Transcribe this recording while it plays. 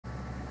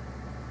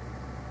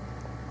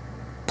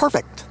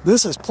Perfect.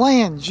 This is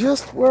playing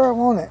just where I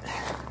want it.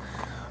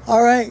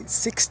 Alright,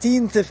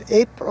 16th of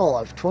April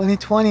of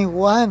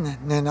 2021,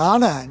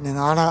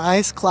 Nenana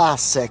Ice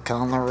Classic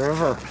on the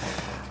river.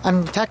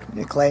 I'm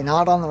technically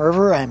not on the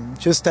river, I'm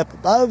just up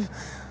above.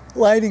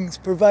 Lighting's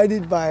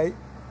provided by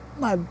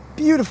my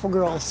beautiful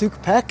girl,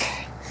 Sukapek.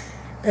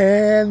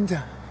 And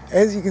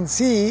as you can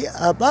see,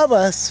 above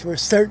us, we're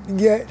starting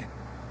to get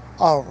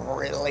a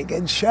really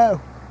good show.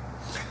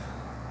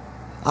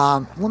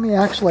 Let me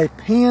actually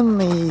pan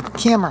the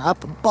camera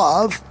up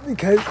above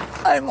because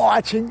I'm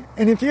watching.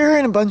 And if you're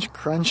hearing a bunch of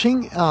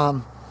crunching,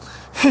 I'm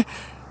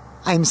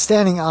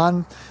standing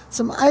on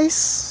some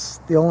ice.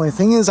 The only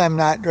thing is I'm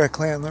not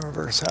directly on the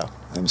river, so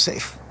I'm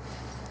safe.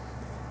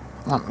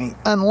 Let me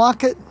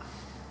unlock it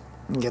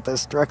and get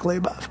this directly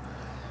above.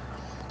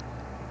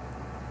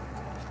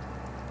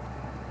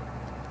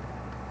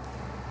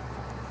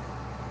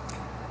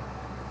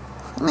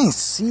 Let me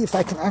see if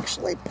I can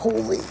actually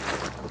pull the...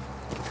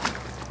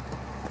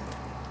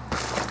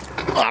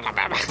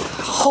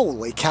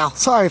 Holy cow,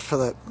 sorry for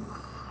the...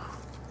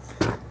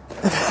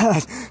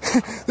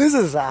 This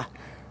is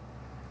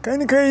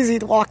kind of crazy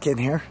to walk in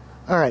here.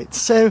 Alright,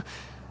 so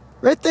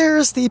right there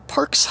is the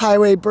Parks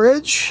Highway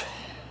Bridge.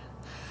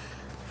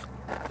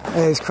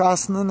 He's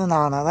crossing the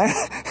Nenana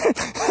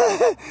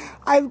there.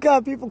 I've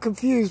got people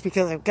confused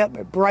because I've got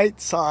my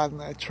brights on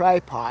the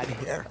tripod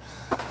here.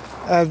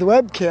 The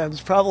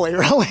webcam's probably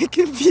really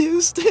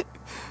confused.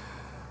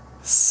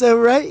 So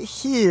right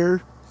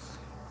here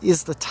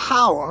is the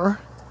tower.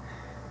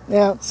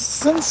 Now,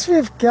 since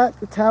we've got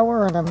the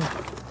tower and I'm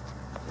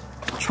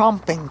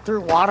tromping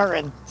through water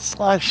and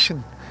slush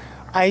and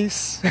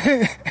ice,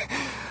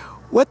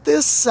 what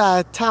this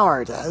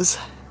tower does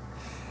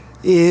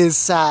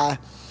is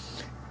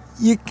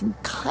you can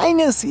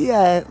kind of see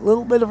a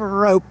little bit of a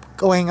rope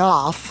going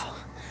off.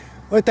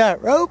 What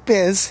that rope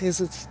is it's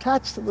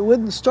attached to the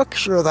wooden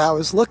structure that I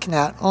was looking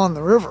at on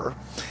the river.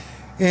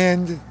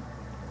 And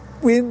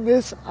when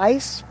this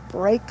ice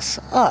breaks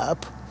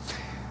up,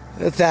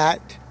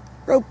 that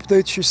rope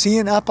that you're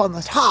seeing up on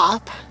the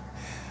top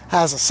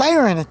has a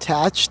siren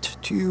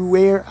attached to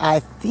where I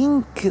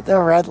think the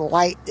red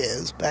light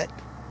is, but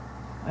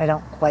I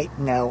don't quite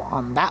know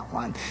on that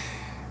one.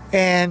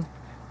 And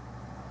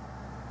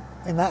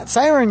when that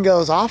siren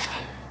goes off,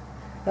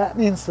 that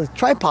means the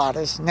tripod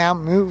is now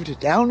moved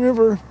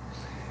downriver,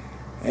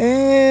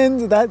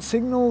 and that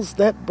signals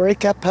that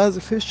breakup has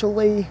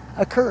officially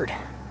occurred.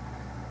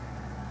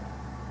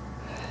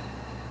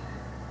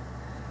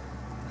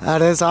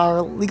 That is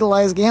our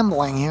legalized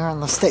gambling here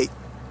in the state.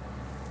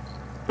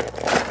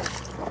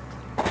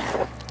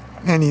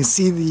 And you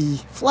see the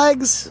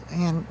flags,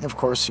 and of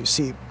course you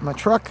see my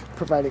truck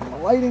providing the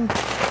lighting.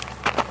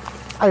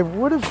 I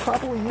would have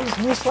probably used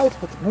moose lights,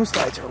 but the moose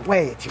lights are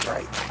way too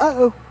bright.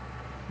 Uh-oh,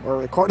 we're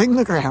recording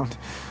the ground.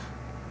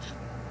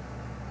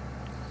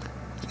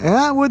 And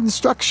that wooden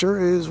structure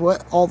is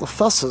what all the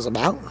fuss is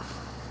about.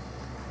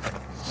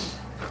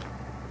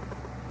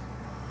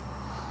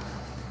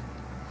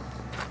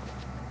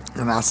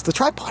 And that's the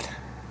tripod.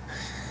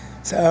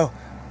 So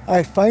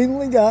I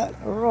finally got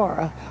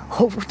Aurora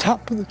over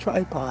top of the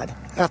tripod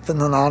at the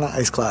Nenana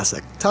Ice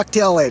Classic. Talk to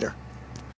y'all later.